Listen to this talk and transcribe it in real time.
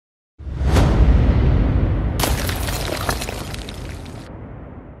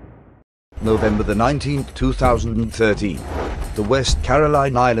November the 19th, 2013. The West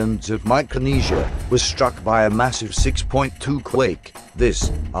Carolina islands of Micronesia was struck by a massive 6.2 quake,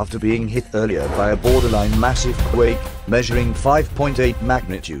 this after being hit earlier by a borderline massive quake measuring 5.8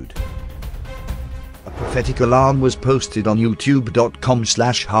 magnitude. A prophetic alarm was posted on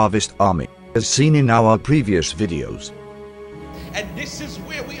youtube.com/HarvestArmy, as seen in our previous videos. And this is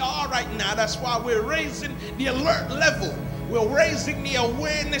where we are right now. That's why we're raising the alert level. We're raising the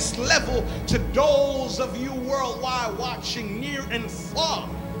awareness level to those of you worldwide watching near and far.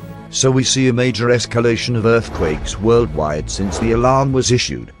 So we see a major escalation of earthquakes worldwide since the alarm was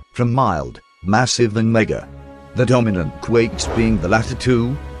issued, from mild, massive and mega. The dominant quakes being the latter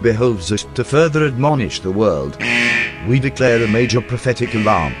two, behoves us to further admonish the world. We declare a major prophetic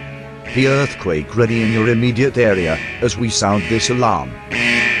alarm. Be earthquake ready in your immediate area as we sound this alarm.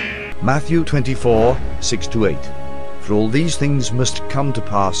 Matthew 24, 6-8. For all these things must come to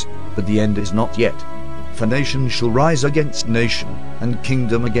pass, but the end is not yet. For nation shall rise against nation, and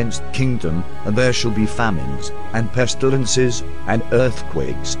kingdom against kingdom, and there shall be famines, and pestilences, and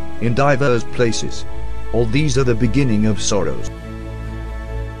earthquakes, in divers places. All these are the beginning of sorrows.